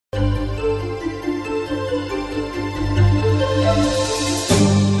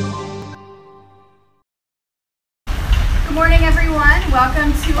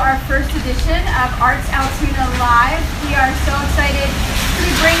welcome to our first edition of ArtsAltoona Live. We are so excited to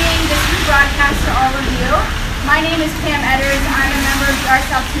be bringing this new broadcast to all of you. My name is Pam Snyder. I'm a member of the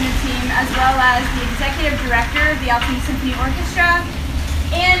ArtsAltoona team as well as the Executive Director of the Altoona Symphony Orchestra.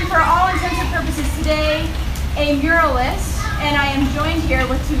 And for all intents and purposes today, a muralist, and I am joined here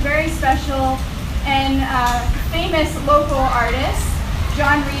with two very special and famous local artists,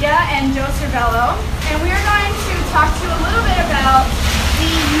 Rita Joe Servello, and we are going to talk to you a little bit about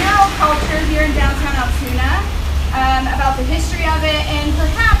the mural culture here in downtown Altoona, about the history of it, and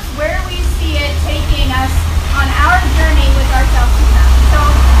perhaps where we see it taking us on our journey with ArtsAltoona. So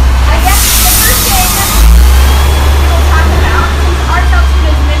I guess the first thing we will talk about, since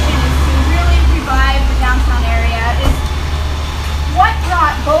ArtsAltoona's mission is to really revive the downtown area, is what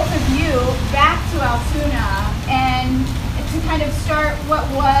brought both of you back to Altoona and to kind of start what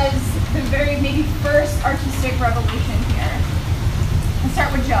was the very maybe first artistic revolution here. Let's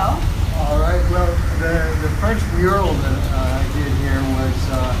start with Joe. All right. Well, the first mural that I did here was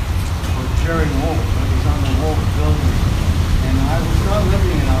for Jerry Wolf. It was on the Wolf building, and I was not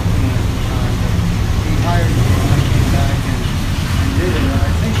living in Altoona at the time, but he hired me and I came back and did it.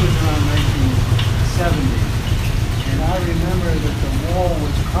 I think it was around 1970, and I remember that the wall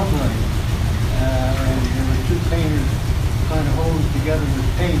was crumbling, and there were two painters trying to hold it together with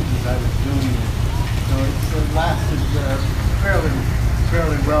paint as I was doing it. So it lasted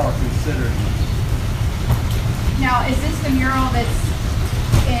fairly well considered. Now, is this the mural that's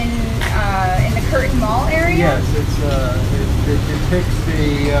in the Curtin Mall area? Yes, it depicts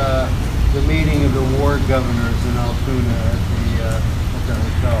the meeting of the war governors in Altoona at the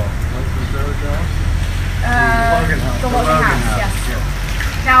hotel. What's the hotel? The Logan House, yes.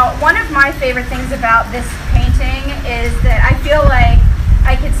 Now, one of my favorite things about this painting is that I feel like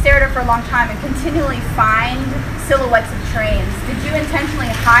I could stare at it for a long time and continually find silhouettes of trains. Did you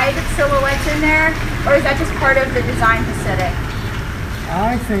intentionally hide silhouettes in there, or is that just part of the design aesthetic?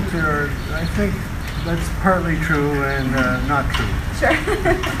 I think that's partly true and not true. Sure.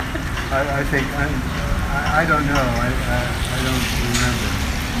 I think I don't know. I don't remember.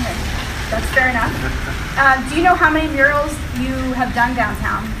 Okay. That's fair enough. Do you know how many murals you have done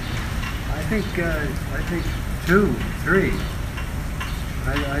downtown? I think 2, 3.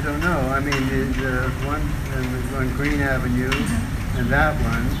 I don't know. I mean, the one on Green Avenue, and that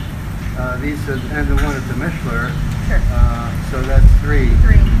one. And the one at the Mishler. Sure. So that's 3.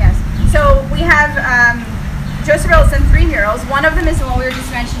 3, yes. So we have Joe Servello's done 3 murals. One of them is the one we were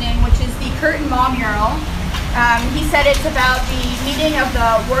just mentioning, which is the Curtin Mall mural. He said it's about the meeting of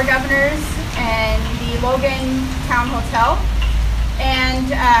the war governors and the Logan Town Hotel. And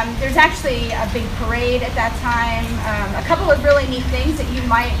there's actually a big parade at that time. A couple of really neat things that you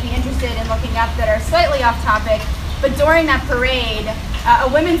might be interested in looking up that are slightly off topic. But during that parade, a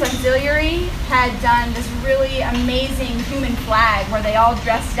women's auxiliary had done this really amazing human flag where they all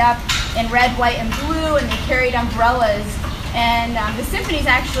dressed up in red, white, and blue, and they carried umbrellas. And the symphonies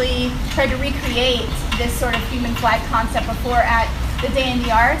actually tried to recreate this sort of human flag concept before at the Day in the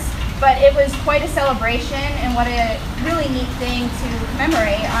Arts, but it was quite a celebration and what a really neat thing to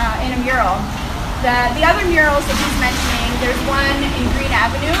commemorate in a mural. The other murals that he's mentioning, there's one in Green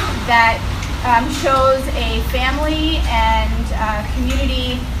Avenue that shows a family and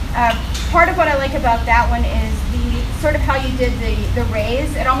community. Part of what I like about that one is the sort of how you did the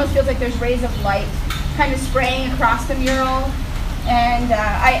rays. It almost feels like there's rays of light kind of spraying across the mural, and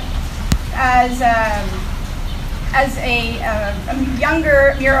as a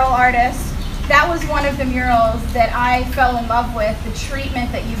younger mural artist, that was one of the murals that I fell in love with, the treatment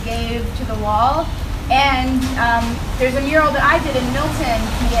that you gave to the wall. And there's a mural that I did in Milton,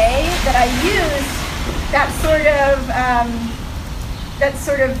 PA, that I used that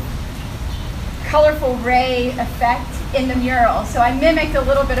sort of colorful ray effect in the mural. So I mimicked a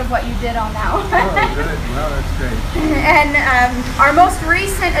little bit of what you did on that one. Oh, good. Well, that's great. And our most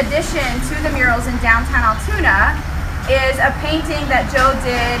recent addition to the murals in downtown Altoona is a painting that Joe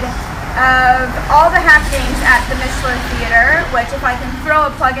did of all the happenings at the Mishler Theater, which, if I can throw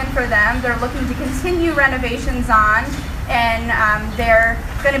a plug in for them, they're looking to continue renovations on, and they're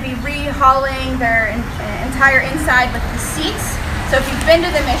going to be rehauling their entire inside with the seats. So if you've been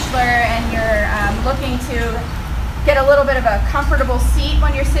to the Mishler and you're looking to get a little bit of a comfortable seat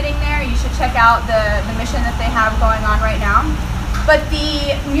when you're sitting there, you should check out the mission that they have going on right now. But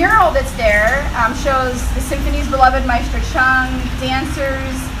the mural that's there shows the symphony's beloved Maestro Chung,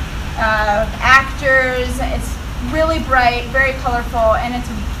 dancers, actors. It's really bright, very colorful, and it's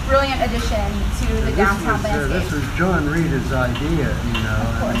a brilliant addition to the downtown landscape. This was John Rita's idea, you know.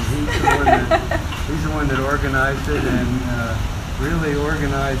 Of course. And he's the one that organized it, and really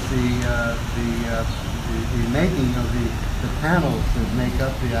organized the making of the panels that make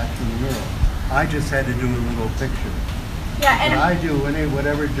up the actual mural. I just had to do a little picture. Yeah, and but I do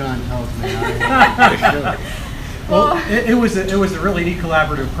whatever John tells me. I do it. Well, it was a really neat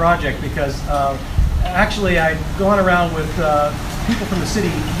collaborative project because actually I'd gone around with people from the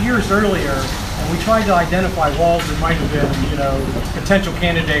city years earlier, and we tried to identify walls that might have been, you know, potential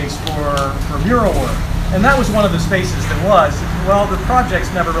candidates for mural work. And that was one of the spaces that was. Well, the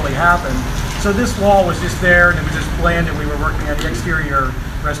projects never really happened. So this wall was just there, and it was just bland, and we were working on the exterior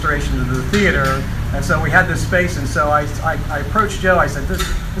restoration of the theater. And so we had this space, and so I approached Joe. I said,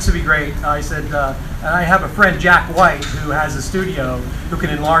 this would be great. I said, and I have a friend, Jack White, who has a studio who can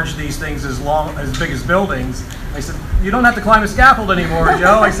enlarge these things as big as buildings. I said, you don't have to climb a scaffold anymore,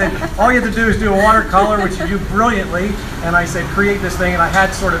 Joe. I said, all you have to do is do a watercolor, which you do brilliantly. And I said, create this thing. And I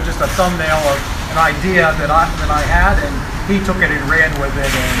had sort of just a thumbnail of an idea that I had, and he took it and ran with it,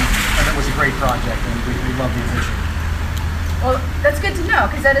 and it was a great project, and we love the addition. well, that's good to know,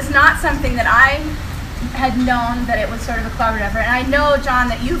 because that is not something that I had known, that it was sort of a collaborative effort. And I know, John,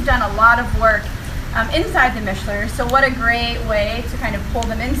 that you've done a lot of work inside the Michelers, so what a great way to kind of pull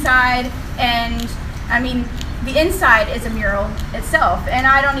them inside. And I mean, the inside is a mural itself, and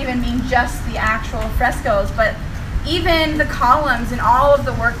I don't even mean just the actual frescoes, but even the columns and all of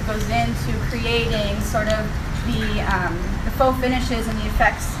the work that goes into creating sort of the faux finishes and the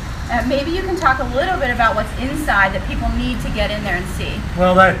effects. Maybe you can talk a little bit about what's inside that people need to get in there and see.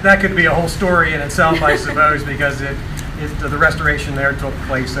 Well, that could be a whole story in itself, I suppose, because the restoration there took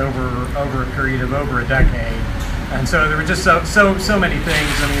place over a period of over a decade. And so there were just so many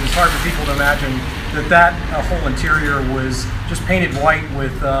things. I mean, it's hard for people to imagine that whole interior was just painted white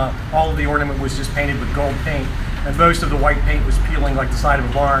with all of the ornament was just painted with gold paint, and most of the white paint was peeling like the side of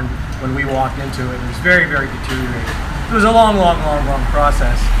a barn when we walked into it. It was very, very deteriorated. It was a long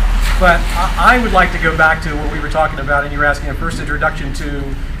process. But I would like to go back to what we were talking about, and you were asking a first introduction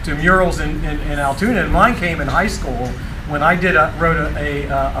to murals in Altoona, and mine came in high school when I wrote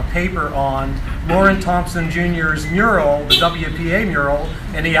a paper on Loren Thompson Jr.'s mural, the WPA mural,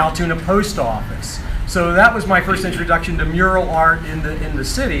 in the Altoona post office. So that was my first introduction to mural art in the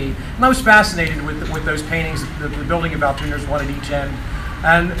city, and I was fascinated with those paintings. The building of Altoona is one at each end,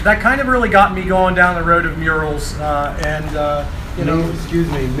 and that kind of really got me going down the road of murals. You know,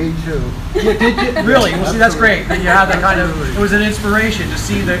 excuse me too. Yeah, did you really? Well, see, that's great. That you have that kind of. It was an inspiration to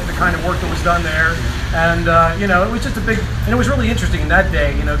see the kind of work that was done there, and you know, it was just a big. And it was really interesting in that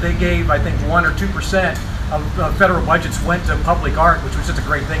day. You know, they gave, I think, 1 or 2% of federal budgets went to public art, which was just a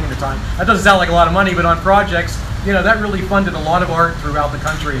great thing at the time. That doesn't sound like a lot of money, but on projects, you know, that really funded a lot of art throughout the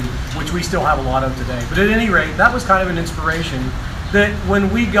country, which we still have a lot of today. But at any rate, that was kind of an inspiration. That when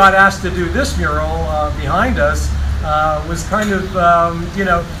we got asked to do this mural behind us. Was kind of, you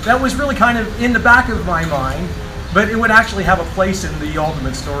know, that was really kind of in the back of my mind, but it would actually have a place in the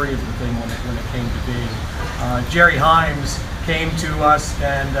ultimate story of the thing when it came to be. Jerry Himes came to us,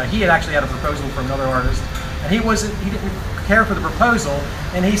 and he had actually had a proposal from another artist, and he didn't care for the proposal,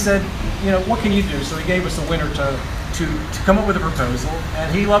 and he said, you know, what can you do? So he gave us a winner to come up with a proposal,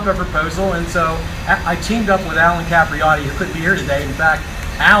 and he loved our proposal, and so I teamed up with Alan Capriotti, who couldn't be here today. In fact,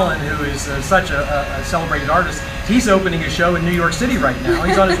 Alan, who is such a celebrated artist, he's opening a show in New York City right now.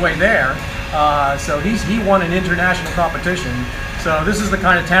 He's on his way there. So he won an international competition. So this is the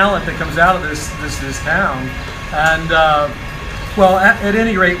kind of talent that comes out of this town. And well, at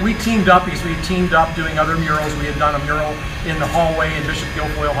any rate, we teamed up because we teamed up doing other murals. We had done a mural in the hallway in Bishop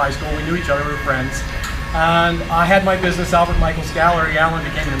Guilfoyle High School. We knew each other, we were friends. And I had my business, Albert Michaels Gallery. Alan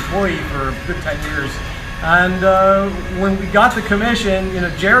became an employee for a good 10 years. And when we got the commission, you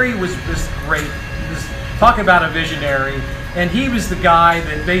know, Jerry was great. Talk about a visionary. And he was the guy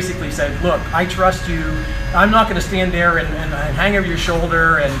that basically said, look, I trust you. I'm not going to stand there and hang over your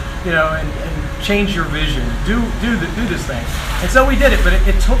shoulder and, you know, and change your vision. Do this thing. And so we did it, but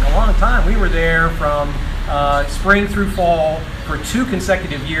it took a long time. We were there from spring through fall for 2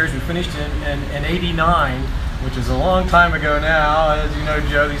 consecutive years. We finished in '89, which is a long time ago now. As you know,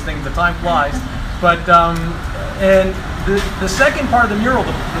 Joe, these things, the time flies. But and the second part of the mural,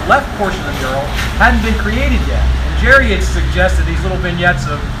 the left portion of the mural, hadn't been created yet. And Jerry had suggested these little vignettes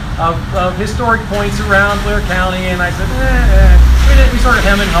of historic points around Blair County, and I said, we sort of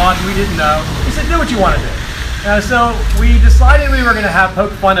hem and hawed, and we didn't know. He said, do what you want to do. So we decided we were going to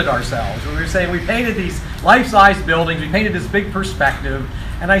poke fun at ourselves. We were saying we painted these life-size buildings, we painted this big perspective,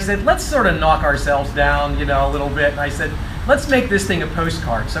 and I said, let's sort of knock ourselves down, you know, a little bit. And I said, let's make this thing a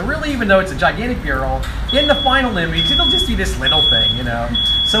postcard. So really, even though it's a gigantic mural, in the final image, it'll just be this little thing, you know.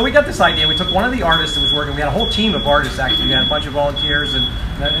 So we got this idea. We took one of the artists that was working. We had a whole team of artists, actually. We had a bunch of volunteers and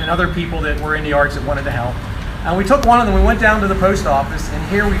other people that were in the arts that wanted to help. And we took one of them, we went down to the post office, and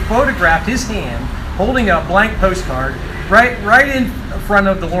here we photographed his hand holding a blank postcard right in front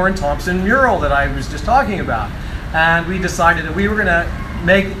of the Lauren Thompson mural that I was just talking about. And we decided that we were going to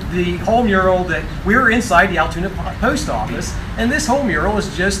make the whole mural, that we were inside the Altoona post office, and this whole mural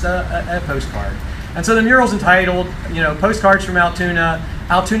is just a postcard. And so the mural's entitled, you know, Postcards from Altoona,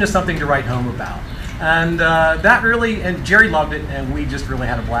 Altoona Something to Write Home About. And that really, and Jerry loved it, and we just really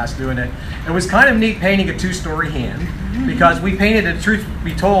had a blast doing it. It was kind of neat painting a two-story hand, because we painted it, truth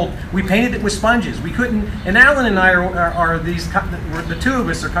be told, we painted it with sponges. We couldn't, and Alan and I are the two of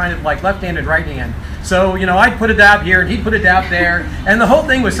us are kind of like left hand and right hand. So, you know, I'd put a dab here, and he'd put a dab there, and the whole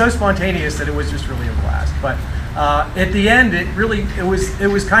thing was so spontaneous that it was just really a blast. But at the end, it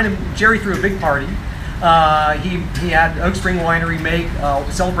was kind of, Jerry threw a big party. He had Oak Spring Winery make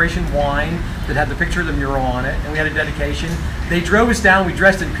celebration wine that had the picture of the mural on it, and we had a dedication. They drove us down. We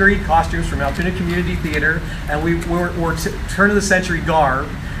dressed in period costumes from Altoona Community Theater, and we were turn of the century garb,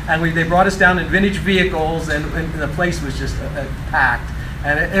 and they brought us down in vintage vehicles, and the place was just packed.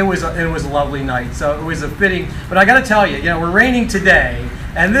 And it was a lovely night. So it was a fitting. But I got to tell you, you know, we're raining today,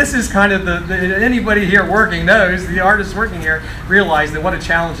 and this is kind of anybody here working knows, the artists working here realize that what a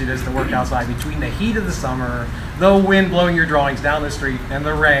challenge it is to work outside between the heat of the summer, the wind blowing your drawings down the street, and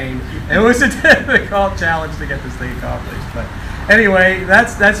the rain. It was a difficult challenge to get this thing accomplished. But anyway,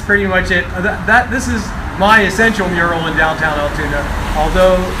 that's pretty much it. This is my essential mural in downtown Altoona.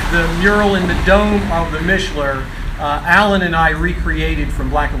 Although the mural in the dome of the Mishler, Alan and I recreated from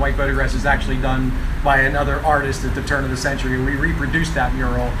black and white photographs, is actually done by another artist at the turn of the century. We reproduced that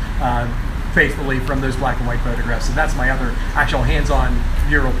mural faithfully from those black and white photographs. So that's my other actual hands-on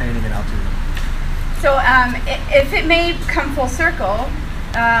mural painting in Altoona. So if it may come full circle,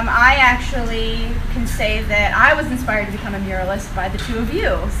 I actually can say that I was inspired to become a muralist by the two of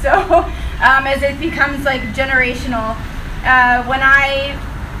you. So as it becomes like generational, when I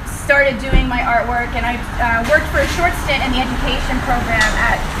started doing my artwork, and I worked for a short stint in the education program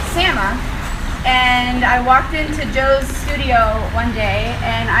at SAMA, and I walked into Joe's studio one day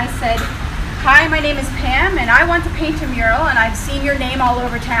and I said, "Hi, my name is Pam, and I want to paint a mural, and I've seen your name all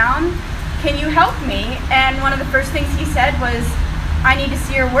over town. Can you help me?" And one of the first things he said was, "I need to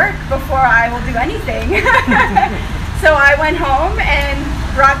see your work before I will do anything." So I went home and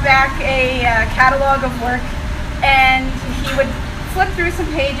brought back a catalog of work, and he would flip through some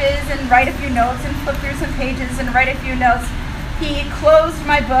pages and write a few notes, and flip through some pages and write a few notes. He closed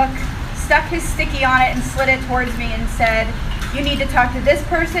my book, stuck his sticky on it, and slid it towards me and said, "You need to talk to this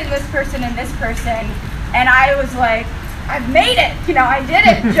person, and this person." And I was like, I've made it, you know, I did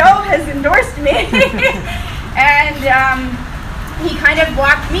it. Joe has endorsed me. And he kind of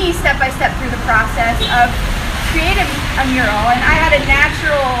walked me step by step through the process of creating a mural. And I had a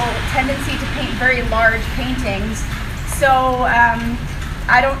natural tendency to paint very large paintings. So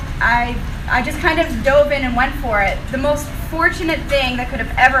I just kind of dove in and went for it. The most fortunate thing that could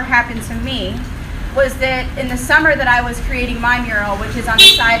have ever happened to me was that in the summer that I was creating my mural, which is on the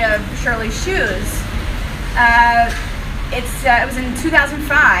side of Shirley's shoes, it was in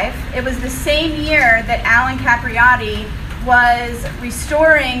 2005. It was the same year that Alan Capriati was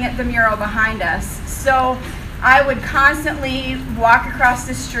restoring the mural behind us. So I would constantly walk across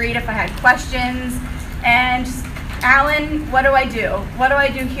the street if I had questions, and just, "Alan, what do I do? What do I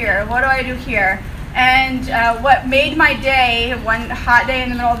do here? What do I do here?" And what made my day, one hot day in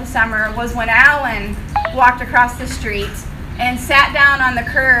the middle of the summer, was when Alan walked across the street and sat down on the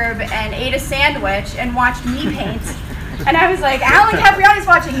curb and ate a sandwich and watched me paint. And I was like, Alan Capriati's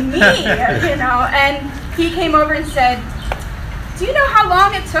watching me, you know. And he came over and said, "Do you know how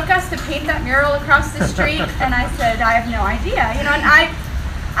long it took us to paint that mural across the street?" And I said, "I have no idea." You know, and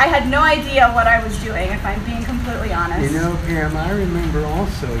I had no idea what I was doing, if I'm being completely honest. You know, Pam, I remember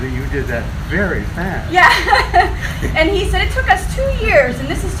also that you did that very fast. Yeah. And he said, "It took us 2 years, and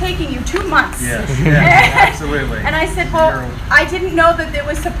this is taking you 2 months." Yes, yeah, absolutely. And I said, "Well, I didn't know that it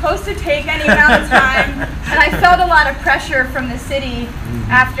was supposed to take any amount of time." And I felt a lot of pressure from the city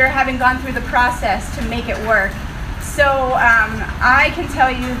after having gone through the process to make it work. So I can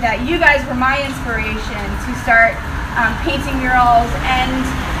tell you that you guys were my inspiration to start painting murals, and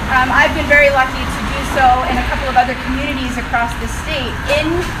I've been very lucky to do so in a couple of other communities across the state in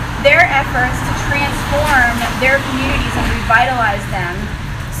their efforts to transform their communities and revitalize them.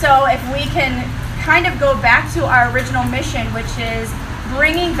 So if we can kind of go back to our original mission, which is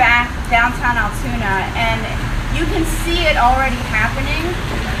bringing back downtown Altoona and You can see it already happening.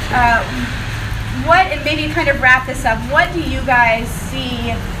 And maybe kind of wrap this up, what do you guys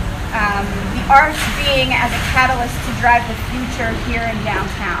see the arts being as a catalyst to drive the future here in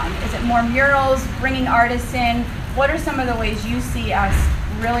downtown? Is it more murals, bringing artists in? What are some of the ways you see us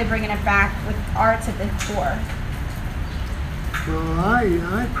really bringing it back with arts at the core? Well,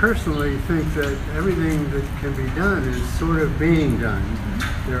 I personally think that everything that can be done is sort of being done.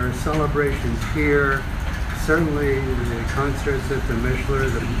 There are celebrations here, certainly the concerts at the Mishler,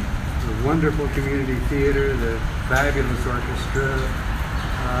 the wonderful community theater, the fabulous orchestra,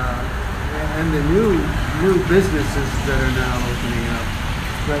 and the new businesses that are now opening up.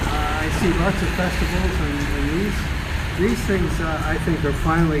 But I see lots of festivals, and these things I think are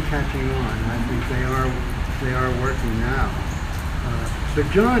finally catching on. I think they are working now. But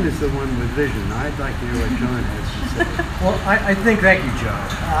John is the one with vision. I'd like to hear what John has to say. Well, I think, thank you, Joe.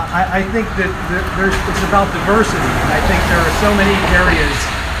 I think that it's about diversity. I think there are so many areas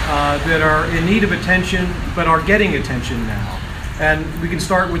that are in need of attention, but are getting attention now. And we can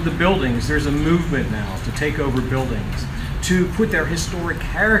start with the buildings. There's a movement now to take over buildings, to put their historic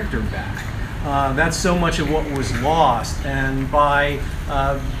character back. That's so much of what was lost, and by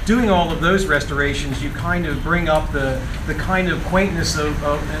doing all of those restorations, you kind of bring up the kind of quaintness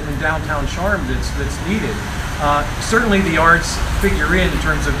and downtown charm that's needed. Certainly the arts figure in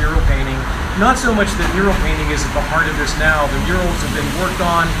terms of mural painting. Not so much that mural painting is at the heart of this now. The murals have been worked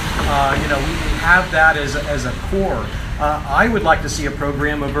on. We have that as a core. I would like to see a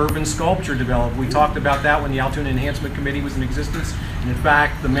program of urban sculpture developed. We talked about that when the Altoona Enhancement Committee was in existence. And in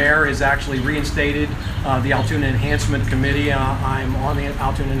fact, the mayor has actually reinstated the Altoona Enhancement Committee. I'm on the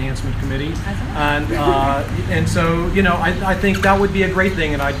Altoona Enhancement Committee. And so, I think that would be a great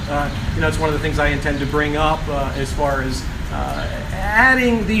thing. And it's one of the things I intend to bring up as far as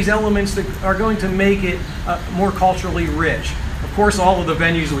adding these elements that are going to make it more culturally rich. Of course, all of the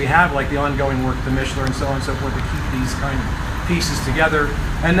venues that we have, like the ongoing work at the Mishler and so on and so forth, to keep these kind of pieces together.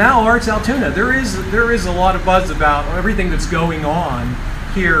 And now ArtsAltoona, there is a lot of buzz about everything that's going on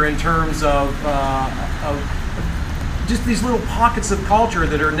here in terms of just these little pockets of culture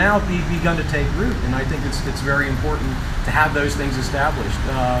that are now begun to take root. And I think it's very important to have those things established.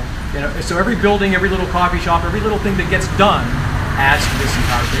 So every building, every little coffee shop, every little thing that gets done adds to this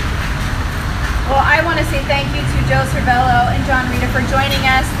entire picture. Well, I want to say thank you to Joe Servello and John Rita for joining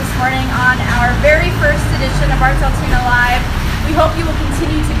us this morning on our very first edition of ArtsAltoona Live. We hope you will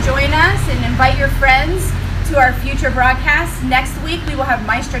continue to join us and invite your friends to our future broadcasts. Next week, we will have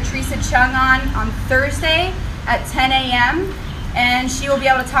Maestra Teresa Chung on Thursday at 10 a.m. And she will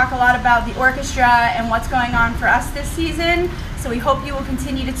be able to talk a lot about the orchestra and what's going on for us this season. So we hope you will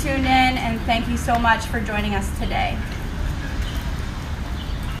continue to tune in, and thank you so much for joining us today.